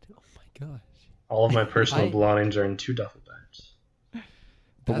 What? Oh my gosh. All of my personal I- belongings are in 2 duffel bags.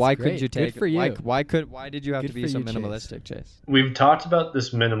 But That's why great. couldn't you take Good for you. Why did you have Good to be for so you, Chase. minimalistic, Chase? We've talked about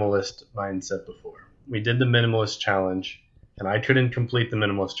this minimalist mindset before. We did the minimalist challenge, and I couldn't complete the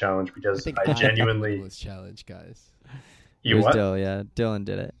minimalist challenge because I did the genuinely. minimalist challenge, guys. It You was what? Dylan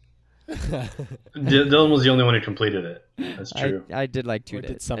did it. Dylan was the only one who completed it. That's true. I did like 2 Or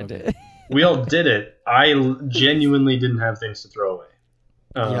days. did some I of did. it. We all did it. I genuinely didn't have things to throw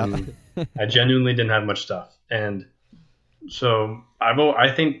away. I genuinely didn't have much stuff, and so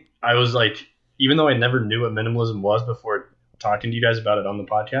I think I was like, even though I never knew what minimalism was before talking to you guys about it on the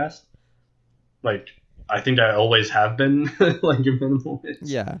podcast, like I think I always have been like a minimalist,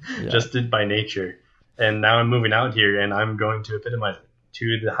 Yeah. just did by nature. And now I'm moving out here, and I'm going to epitomize it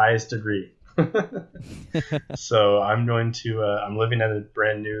to the highest degree. So I'm going to I'm living at a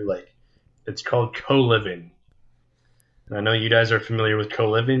brand new it's called co-living. And I know you guys are familiar with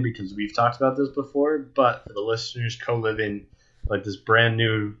co-living because we've talked about this before, but for the listeners, co-living, like this brand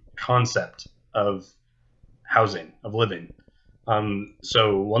new concept of housing, of living.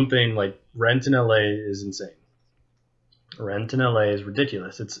 So one thing, like rent in LA is insane. Rent in LA is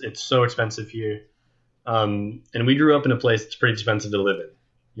ridiculous. It's so expensive here. And we grew up in a place that's pretty expensive to live in,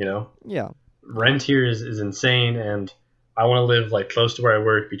 you know? Yeah. Rent here is insane, and I want to live like close to where I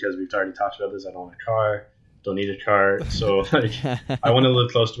work because we've already talked about this. I don't want a car, don't need a car, so like I want to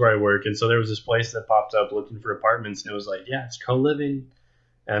live close to where I work. And so there was this place that popped up looking for apartments, and it was like, yeah, it's co-living,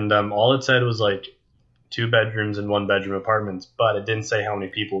 and all it said was like 2 bedrooms and 1 bedroom apartments, but it didn't say how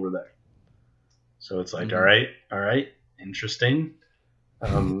many people were there. So it's like, Mhm. all right, interesting.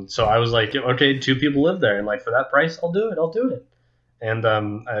 So I was like, okay, 2 people live there, and like for that price, I'll do it. And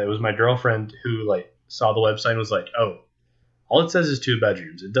it was my girlfriend who like saw the website and was like, oh, all it says is 2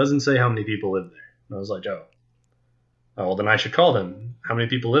 bedrooms. It doesn't say how many people live there. And I was like, oh, well, then I should call them. How many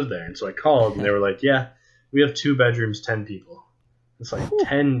people live there? And so I called, and they were like, yeah, we have 2 bedrooms, 10 people. It's like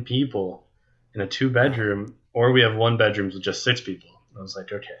 10 people in a 2 bedroom, or we have 1 bedroom with just 6 people. And I was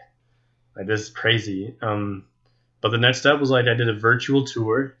like, okay, like this is crazy. But the next step was like I did a virtual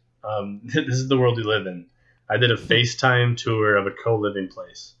tour. This is the world we live in. I did a FaceTime tour of a co-living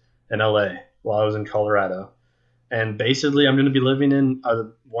place in LA while I was in Colorado. And basically I'm going to be living in a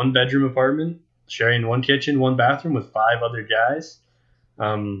 1 bedroom apartment, sharing 1 kitchen, 1 bathroom with 5 other guys.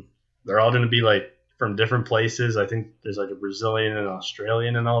 They're all going to be like from different places. I think there's like a Brazilian and an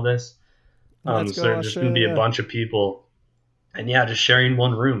Australian and all this. Let's So go, there's just going to be a Australia. bunch of people. And yeah, just sharing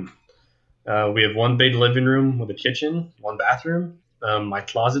 1 room. We have 1 big living room with a kitchen, 1 bathroom, my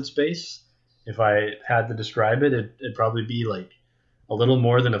closet space, if I had to describe it, it'd probably be like a little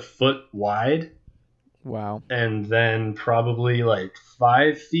more than a foot wide, Wow. and then probably like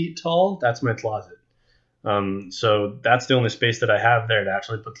 5 feet tall. That's my closet. So that's the only space that I have there to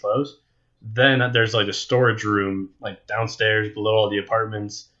actually put clothes. Then there's like a storage room like downstairs below all the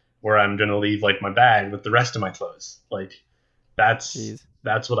apartments where I'm gonna leave like my bag with the rest of my clothes. Like that's Jeez.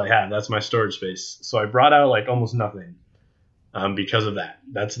 that's what I have. That's my storage space. So I brought out like almost nothing because of that.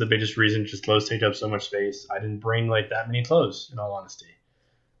 That's the biggest reason. Just clothes take up so much space. I didn't bring like that many clothes, in all honesty.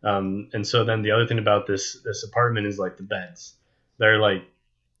 And so then the other thing about this apartment is like the beds. They're like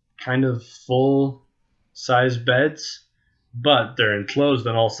kind of full size beds, but they're enclosed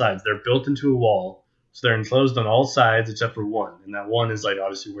on all sides. They're built into a wall, so they're enclosed on all sides except for one, and that one is like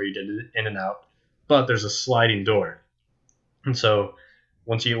obviously where you get in and out. But there's a sliding door, and so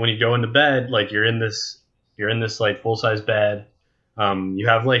when you go into bed, like you're in this like full size bed. You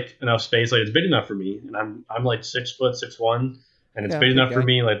have like enough space, like it's big enough for me, and I'm like 6'6", 6'1", and it's Yeah, big big enough for guy.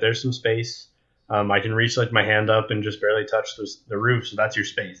 me. Like there's some space. I can reach like my hand up and just barely touch the roof, so that's your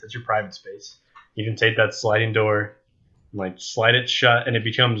space. That's your private space. You can take that sliding door, like slide it shut, and it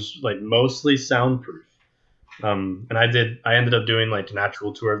becomes like mostly soundproof. And I ended up doing like an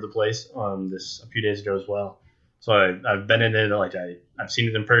actual tour of the place this a few days ago as well. So I've been in it, like I've seen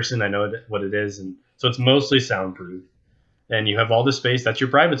it in person. I know what it is, and so it's mostly soundproof. And you have all this space. That's your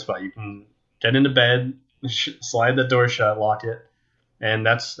private spot. You can get into bed, slide the door shut, lock it, and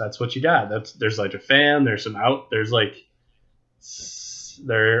that's what you got. There's like a fan. There's some out.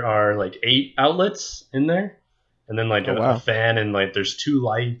 There are like 8 outlets in there, and then like Oh, a wow. fan, and like there's 2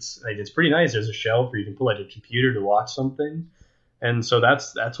 lights. Like it's pretty nice. There's a shelf where you can put like a computer to watch something, and so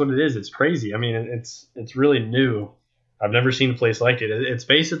that's what it is. It's crazy. I mean, it's really new. I've never seen a place like it. It's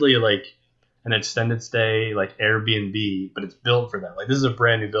basically like an extended stay like Airbnb, but it's built for that. Like this is a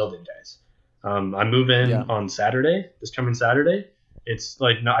brand new building, guys. I move in Yeah. on Saturday, this coming Saturday. It's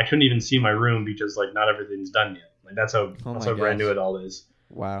like I couldn't even see my room because like not everything's done yet. Like that's how Oh that's my how brand gosh. new it all is,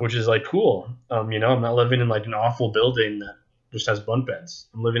 Wow. which is like cool. I'm not living in like an awful building that just has bunk beds.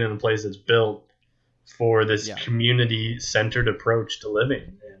 I'm living in a place that's built for this Yeah. community centered approach to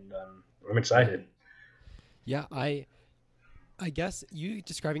living, and I'm excited. Yeah, I guess you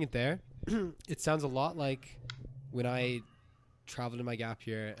describing it there, it sounds a lot like when I traveled in my gap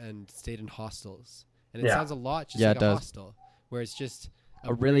year and stayed in hostels. And it Yeah. sounds a lot just Yeah, like it a does. hostel, where it's just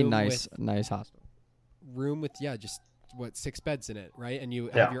A really room nice hostel. room with just 6 beds in it, right? And you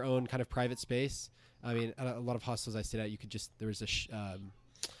Yeah. have your own kind of private space. I mean, at a lot of hostels I stayed at, you could just there was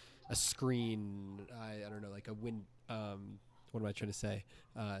a screen. I don't know, like a wind. What am I trying to say?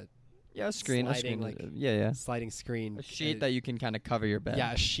 Yeah, a screen. Sliding, like, yeah. Sliding screen. A sheet that you can kind of cover your bed.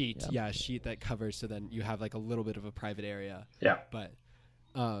 Yeah, a sheet. Yeah. Yeah, a sheet that covers, so then you have like a little bit of a private area. Yeah. But,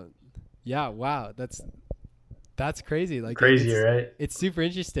 yeah, wow, that's crazy. Like Crazy, it's, right? It's super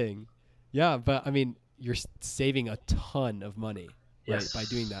interesting. Yeah, but I mean, you're saving a ton of money, Yes. right, by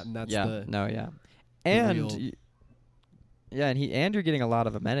doing that, and that's Yeah. the No. Yeah. And real- yeah, and you're getting a lot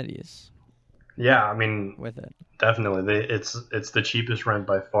of amenities Yeah, I mean, with it. definitely. It's the cheapest rent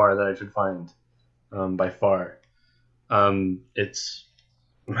by far that I could find, by far. It's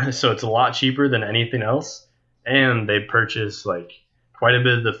so it's a lot cheaper than anything else, and they purchase like quite a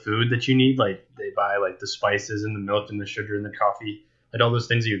bit of the food that you need. Like they buy like the spices and the milk and the sugar and the coffee, like all those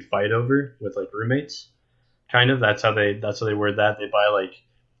things that you'd fight over with like roommates. Kind of that's how they word that. They buy like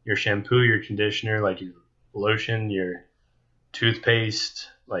your shampoo, your conditioner, like your lotion, your toothpaste,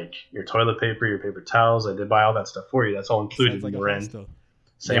 like your toilet paper, your paper towels. Like they buy all that stuff for you. That's all included sounds like in the a rent. hostel.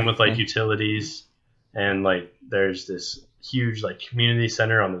 Same Yeah, with like yeah. utilities, and like there's this huge like community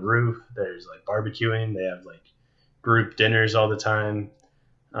center on the roof. There's like barbecuing. They have like group dinners all the time,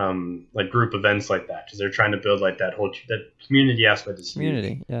 like group events like that because they're trying to build like that community aspect of Steve.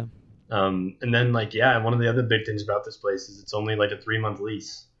 Community. Yeah. And then like one of the other big things about this place is it's only like a 3-month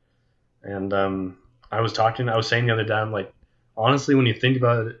lease. And I was saying the other day, I'm like, honestly, when you think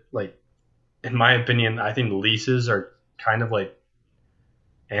about it, like in my opinion, I think leases are kind of like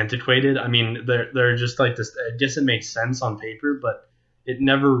antiquated. I mean, they're just like this. I guess it makes sense on paper, but it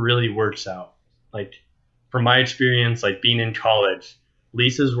never really works out. Like from my experience, like being in college,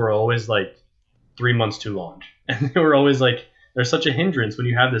 leases were always like 3 months too long, and they were always like there's such a hindrance when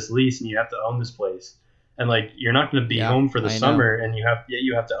you have this lease and you have to own this place, and like you're not going to be Yeah, home for the I know. summer, and you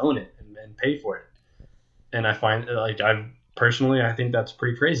have to own it and pay for it. And I find like I think that's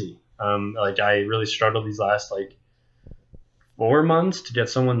pretty crazy. Like I really struggled these last like 4 months to get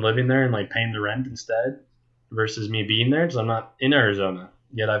someone living there and like paying the rent instead versus me being there because I'm not in Arizona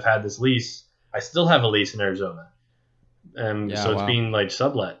yet. I've had this lease. I still have a lease in Arizona, Yeah, so it's wow. being like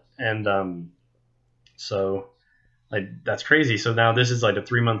sublet, and So like that's crazy. So now this is like a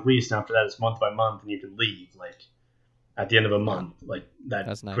 3-month lease, and after that it's month by month, and you can leave like at the end of a month, like that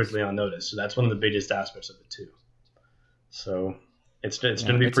That's nice. quickly on notice. So that's one of the biggest aspects of it too. So it's going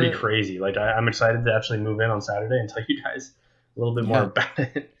to be it's pretty crazy. Like I'm excited to actually move in on Saturday and tell you guys a little bit more about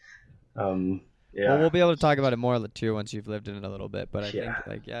it. Yeah. Well, we'll be able to talk about it more too once you've lived in it a little bit. But I Yeah.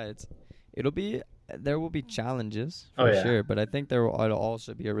 think there will be challenges Oh, for yeah. sure. But I think there will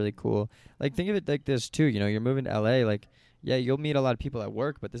also be a really cool, like, think of it like this too. You know, you're moving to LA. Like, yeah, you'll meet a lot of people at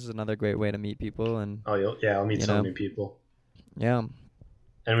work, but this is another great way to meet people. And I'll meet you so know. many people. yeah,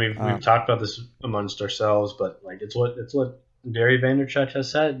 And we've talked about this amongst ourselves, but like it's what Gary Vaynerchuk has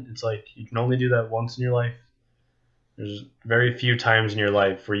said. It's like you can only do that once in your life. There's very few times in your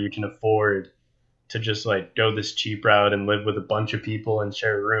life where you can afford to just like go this cheap route and live with a bunch of people and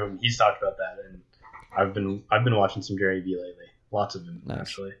share a room. He's talked about that, and I've been watching some Gary Vee lately, lots of him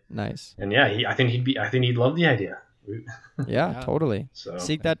actually. Nice. And yeah, I think he'd love the idea. Yeah, totally. So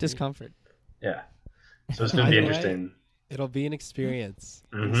Seek that discomfort. yeah, so it's gonna be Either way, interesting. It'll be an experience.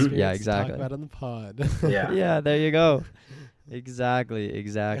 Mhm. Experience Yeah, to exactly. Talk about on the pod. Yeah. Yeah, there you go. Exactly.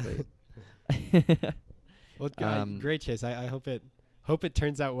 Well, great, Chase. I hope it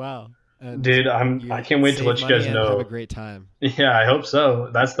turns out well. And Dude, I can't wait to save let you money guys and know. Have a great time. Yeah, I hope so.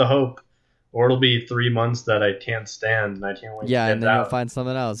 That's the hope. Or it'll be 3 months that I can't stand, and I can't wait. Yeah, to and get then out. you'll find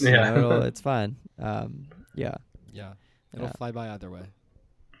something else. Yeah. You know, it's fine. Yeah. Yeah, it'll Yeah. fly by either way.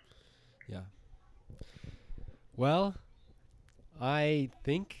 Yeah. Well, I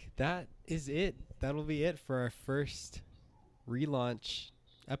think that is it. That'll be it for our first relaunch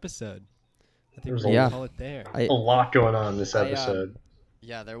episode. I think There's we're a- gonna Yeah. call it there. A lot going on this episode.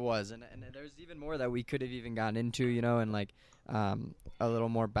 Yeah, there was, and there's even more that we could have even gotten into, you know, and like a little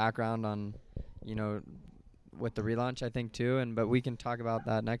more background on, you know, with the relaunch, I think too, but we can talk about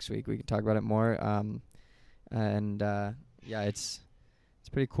that next week. We can talk about it more, yeah, it's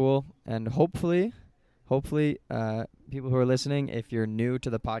pretty cool, and hopefully, people who are listening, if you're new to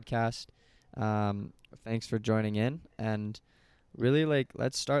the podcast, thanks for joining in, and really like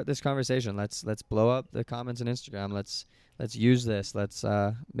let's start this conversation. Let's blow up the comments on Instagram. Let's use this. Let's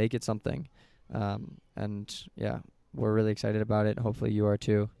make it something. And yeah, we're really excited about it. Hopefully you are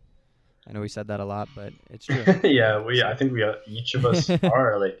too. I know we said that a lot, but it's true. Yeah, I think each of us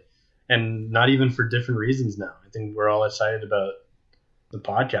are like, and not even for different reasons now. I think we're all excited about the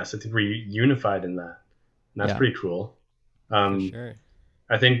podcast. I think we're unified in that. And that's pretty cool. For sure.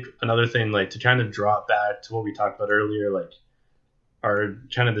 I think another thing, like to kind of drop back to what we talked about earlier, like our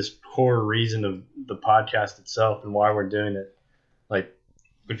kind of this core reason of the podcast itself and why we're doing it. Like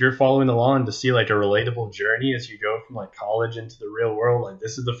if you're following along to see like a relatable journey as you go from like college into the real world, like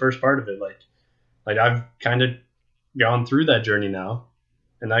this is the first part of it. Like I've kind of gone through that journey now,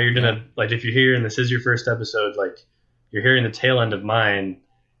 and now you're gonna like if you're here and this is your first episode, like you're hearing the tail end of mine,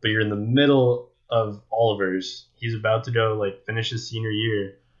 but you're in the middle of Oliver's. He's about to go like finish his senior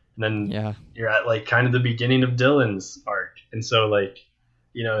year, and then you're at like kind of the beginning of Dylan's arc, and so like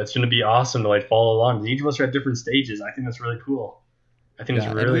you know it's gonna be awesome to like follow along. Each of us are at different stages. I think that's really cool. I think it's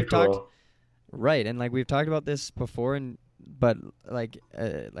really cool. Right, and like we've talked about this before, but like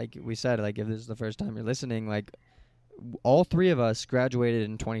we said, like if this is the first time you're listening, like all three of us graduated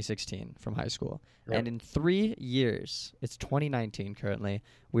in 2016 from high school, and in 3 years, it's 2019 currently,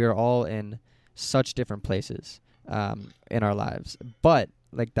 we are all in such different places in our lives. But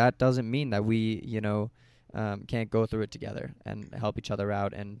like that doesn't mean that we, you know, can't go through it together and help each other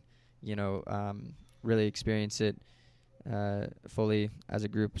out, and you know, really experience it fully as a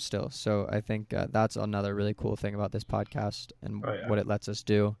group still. So I think that's another really cool thing about this podcast and what it lets us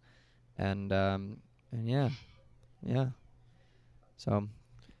do, and yeah. So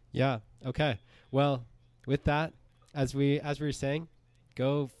yeah, okay. Well, with that, as we were saying,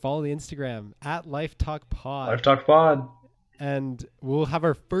 go follow the Instagram at Life Talk Pod. Life Talk Pod. And we'll have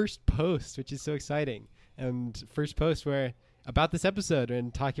our first post, which is so exciting. And first post where about this episode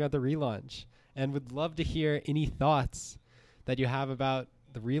and talking about the relaunch. And would love to hear any thoughts that you have about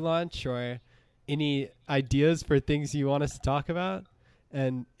the relaunch or any ideas for things you want us to talk about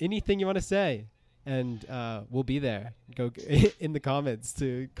and anything you want to say. And we'll be there. Go in the comments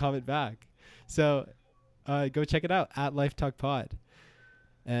to comment back. So go check it out at Life Talk Pod.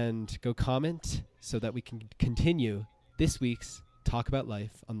 And go comment so that we can continue this week's Talk About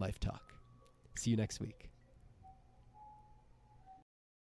Life on Life Talk. See you next week.